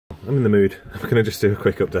I'm in the mood. I'm going to just do a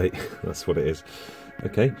quick update. That's what it is.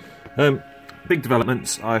 Okay. Big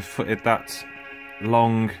developments. I've footed that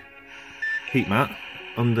long heat mat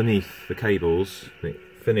underneath the cables. It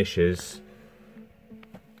finishes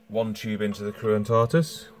one tube into the Cruan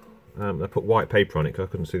Tartus. I put white paper on it because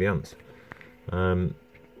I couldn't see the ants. And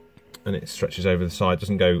it stretches over the side,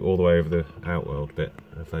 doesn't go all the way over the outworld bit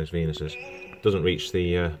of those Venuses. Doesn't reach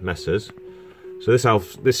the messers. So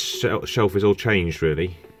this shelf is all changed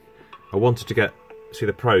really. I wanted to get, see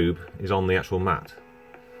the probe is on the actual mat.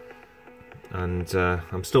 And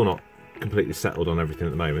I'm still not completely settled on everything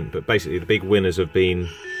at the moment, but basically the big winners have been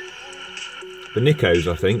the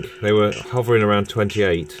Nikos, I think. They were hovering around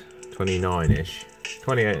 28, 29-ish,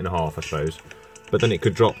 28 and a half I suppose. But then it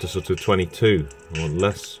could drop to sort of 22 or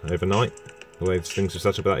less overnight, the way things are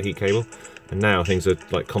set up with that heat cable. And now things are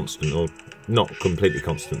like constant, or not completely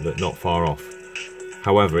constant, but not far off.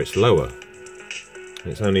 However, it's lower.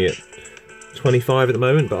 It's only at 25 at the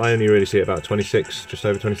moment, but I only really see it about 26, just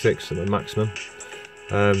over 26 at the maximum.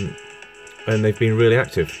 And they've been really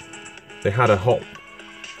active. They had a hot...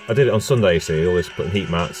 I did it on Sunday, you see, all this putting heat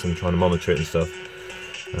mats and trying to monitor it and stuff.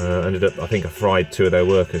 Ended up, I think I fried 2 of their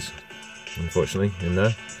workers, unfortunately, in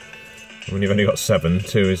there. When you've only got 7,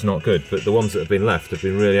 2 is not good, but the ones that have been left have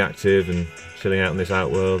been really active and chilling out in this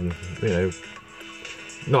outworld, and, you know,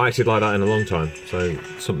 not acted like that in a long time, so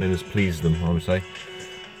something has pleased them, I would say.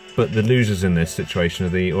 But the losers in this situation are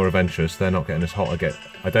the Aura Venturus. They're not getting as hot.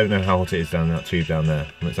 I don't know how hot it is down that tube down there,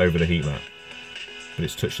 and it's over the heat mat. But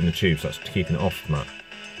it's touching the tube, so that's keeping it off the mat.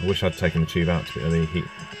 I wish I'd taken the tube out, the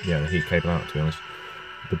heat cable out, to be honest.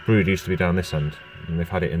 The brood used to be down this end, and they've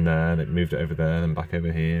had it in there, and they've moved it over there, and back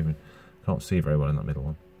over here, and can't see very well in that middle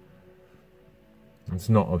one. It's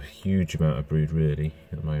not a huge amount of brood, really,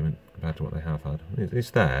 at the moment, compared to what they have had.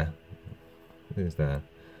 It's there. It is there.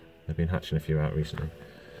 They've been hatching a few out recently.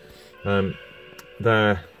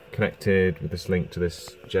 They're connected with this link to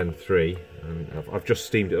this Gen 3. I've just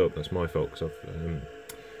steamed it up, that's my fault, because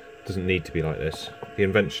it doesn't need to be like this. The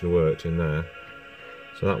invention worked in there.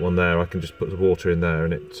 So that one there, I can just put the water in there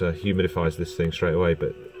and it humidifies this thing straight away,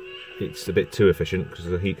 but it's a bit too efficient because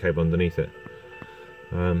there's a heat cable underneath it.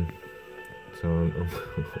 So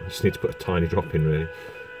I just need to put a tiny drop in really.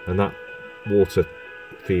 And that water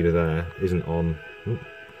feeder there isn't on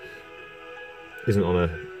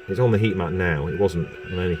it's on the heat mat now. It wasn't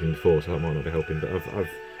on anything before, so that might not be helping, but I've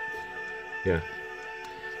got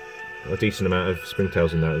a decent amount of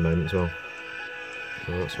springtails in there at the moment as well.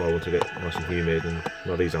 So that's why I want to get nice and humid, and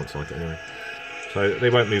well, these ants like it anyway. So they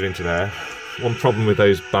won't move into there. One problem with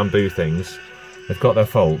those bamboo things, they've got their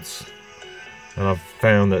faults, and I've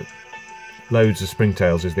found that loads of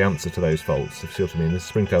springtails is the answer to those faults, if you see what I mean. There's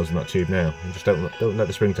springtails in that tube now, and just don't let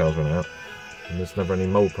the springtails run out, and there's never any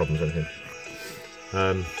mould problems or anything.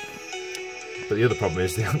 But the other problem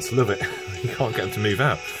is the ants love it. You can't get them to move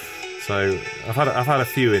out. So I've had a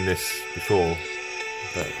few in this before,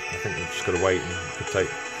 but I think we've just got to wait, and it could take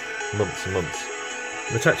months and months.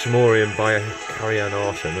 The Tetramorium by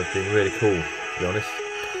Caryanatum have been really cool, to be honest.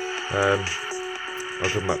 I'll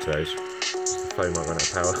come back to those. The phone might run out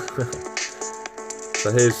of power.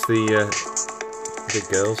 So here's the big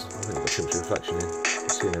girls. I think they've got too much reflection in.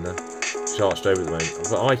 You've seen them there. It's arched over at the moment.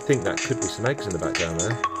 But I think that could be some eggs in the background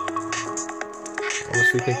there. I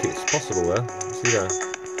honestly think it's possible there. See there?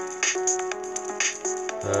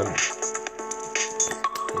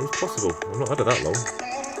 It is possible. I've not had her that long.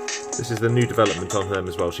 This is the new development on them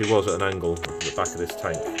as well. She was at an angle at the back of this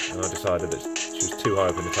tank, and I decided that she was too high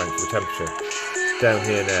up in the tank for the temperature. Down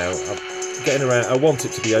here now, I'm getting around. I want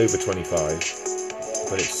it to be over 25,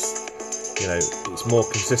 but it's, you know, it's more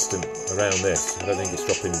consistent around this. I don't think it's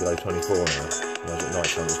dropping below 24 now. Whereas at night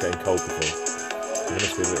time it was getting cold before. So I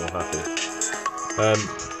must be a bit more happy.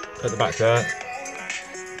 At the back there,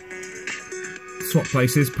 swap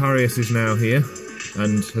places. Parius is now here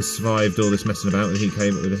and has survived all this messing about with the heat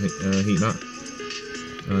cable, with the heat mat.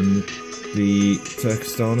 And the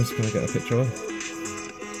Turkestanus, can I get a picture of her?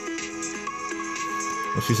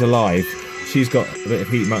 Well, she's alive. She's got a bit of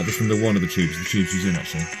heat mat just under one of the tubes she's in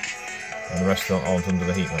actually, and the rest aren't under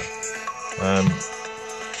the heat mat.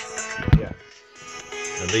 Yeah.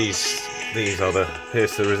 And these are the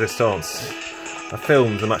Pierce the Resistance. I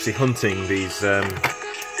filmed them actually hunting these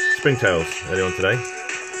springtails earlier on today.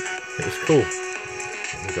 It was cool.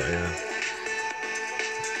 We've got,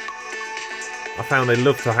 I found they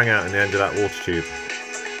love to hang out in the end of that water tube.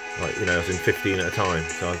 Like, you know, I was in 15 at a time,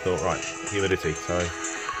 so I thought, right, humidity. So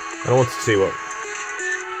I wanted to see what,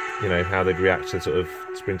 you know, how they'd react to sort of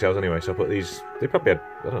springtails anyway. So I put these. They probably had,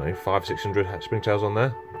 I don't know, 500–600 springtails on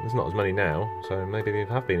there. There's not as many now, so maybe they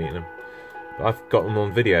have been eating them. I've got them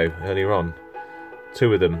on video earlier on.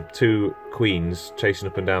 Two of them, two queens chasing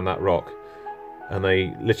up and down that rock, and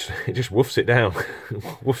they literally, it just woofs it down,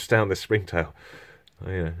 woofs down this springtail.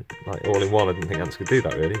 Yeah, like all in one. I didn't think ants could do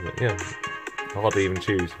that really, but yeah, hardly even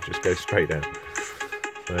choose, just go straight down.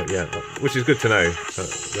 So yeah, which is good to know. So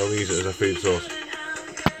they'll use it as a food source.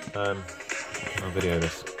 I'll video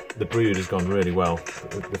this. The brood has gone really well.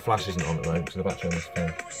 The flash isn't on at the moment because the battery on this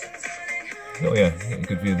phone. Oh yeah, get a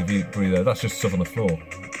good view of the brood there. That's just stuff on the floor.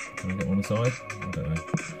 Can we get one on the side? I don't know.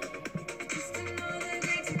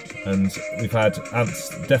 And we've had ants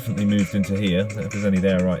definitely moved into here. I don't know if there's any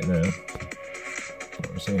there right now.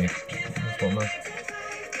 What we're seeing. There's one there.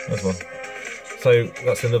 There's one. So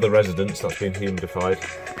that's another residence that's been humidified.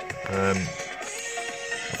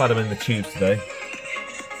 I've had them in the tubes today.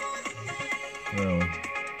 Well,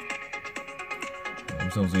 I'm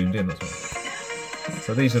still zoomed in, that's what.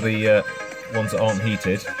 So these are the ones that aren't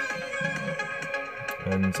heated.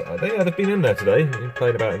 And yeah, they've been in there today,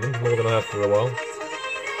 playing about in them, more than I have for a while.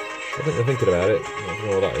 I think they're thinking about it. I don't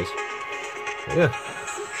know what that is. But yeah.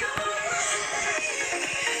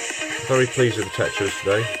 Very pleased with the Tetras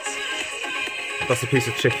today. That's a piece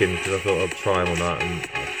of chicken because I thought I'd try them on that, and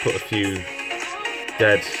I've put a few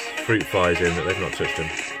dead fruit flies in that they've not touched them.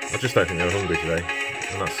 I just don't think they were hungry today.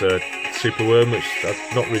 And that's a superworm, which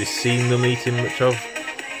I've not really seen them eating much of.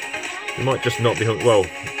 They might just not be hungry. Well,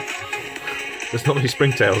 there's not many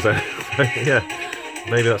springtails there. Yeah,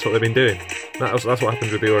 maybe that's what they've been doing. That's what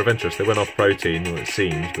happened with the Auroventrus. They went off protein, it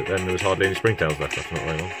seemed, but then there was hardly any springtails left after not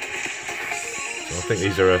very long. So I think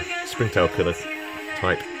these are a springtail killer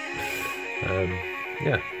type.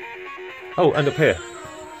 Yeah. Oh, and up here.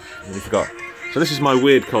 I forgot. So this is my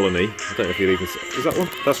weird colony. I don't know if you even see. Is that one?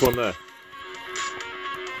 That's one there.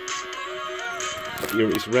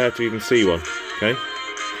 It's rare to even see one. Okay.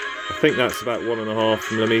 I think that's about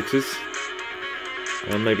 1.5 millimeters,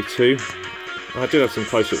 and maybe 2. I do have some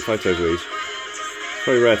close-up photos of these. It's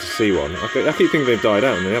very rare to see one. I keep thinking they've died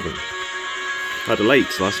out, and they haven't. I had a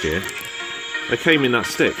lakes last year. They came in that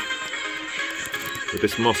stick with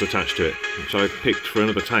this moss attached to it, which I picked for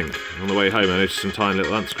another tank. On the way home, I noticed some tiny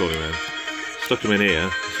little ants crawling around. Stuck them in here.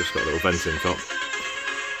 It's just got a little vent in top.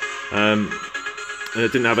 And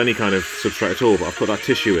it didn't have any kind of substrate at all, but I've put that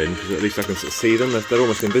tissue in because at least I can sort of see them. They're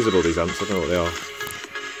almost invisible, these ants. I don't know what they are.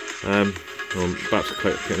 Well, I'm about to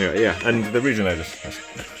click. Anyway, yeah, and the Regionalis. Let's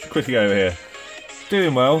quickly go over here.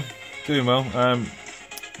 Doing well. Doing well. I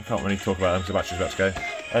can't really talk about them because the battery's about to go.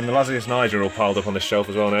 And the Lasius niger are all piled up on this shelf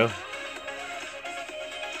as well now.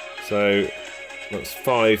 So that's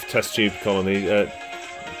 5 test tube colonies,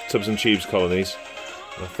 tubs and tubes colonies.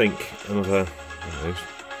 I think another, I don't know,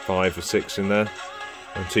 5 or 6 in there,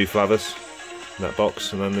 and 2 flavas in that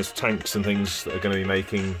box. And then there's tanks and things that are going to be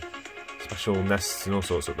making special nests and all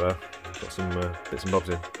sorts up there. Got some bits and bobs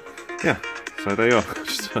in. Yeah, so there you are.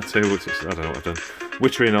 Just, I'll tell you what I don't know what I've done.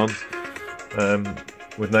 Wittering on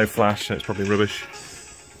with no flash. So it's probably rubbish.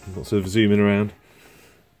 Lots of zooming around,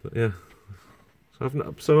 but yeah.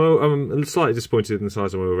 So I'm slightly disappointed in the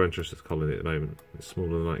size of my Auroventrus colony at the moment. It's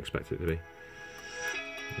smaller than I expected it to be.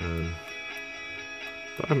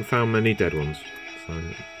 But I haven't found many dead ones, so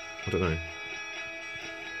I don't know.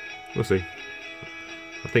 We'll see.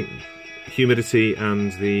 I think humidity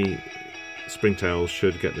and the springtails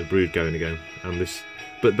should get the brood going again.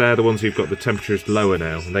 But they're the ones who've got the temperatures lower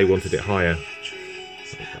now, and they wanted it higher.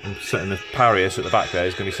 I'm setting the Parius at the back there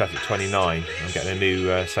is going to be set at 29. I'm getting a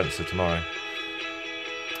new sensor tomorrow,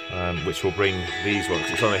 which will bring these ones.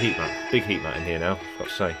 It's on a heat mat, big heat mat in here now, I've got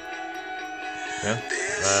to say. Yeah.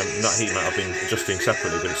 That heat mat I've been adjusting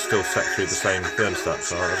separately, but it's still set through the same thermostat,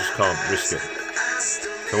 so I just can't risk it.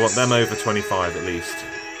 So I want them over 25 at least,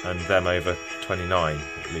 and them over 29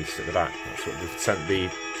 at least at the back. That's what the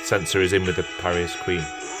sensor is in with the Parius Queen.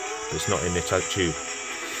 It's not in the tube.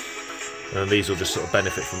 And these will just sort of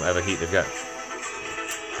benefit from whatever heat they get.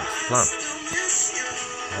 That's the plan.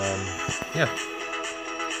 Yeah.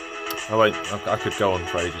 I could go on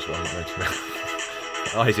for ages while I'm not going to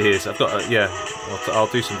now. Ideas. I've got, yeah, I'll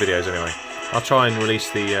do some videos anyway. I'll try and release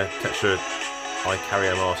the Tetra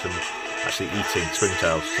Icariomartum actually eating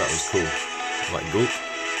springtails. That was cool. Like, cool.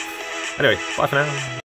 Anyway, bye for now.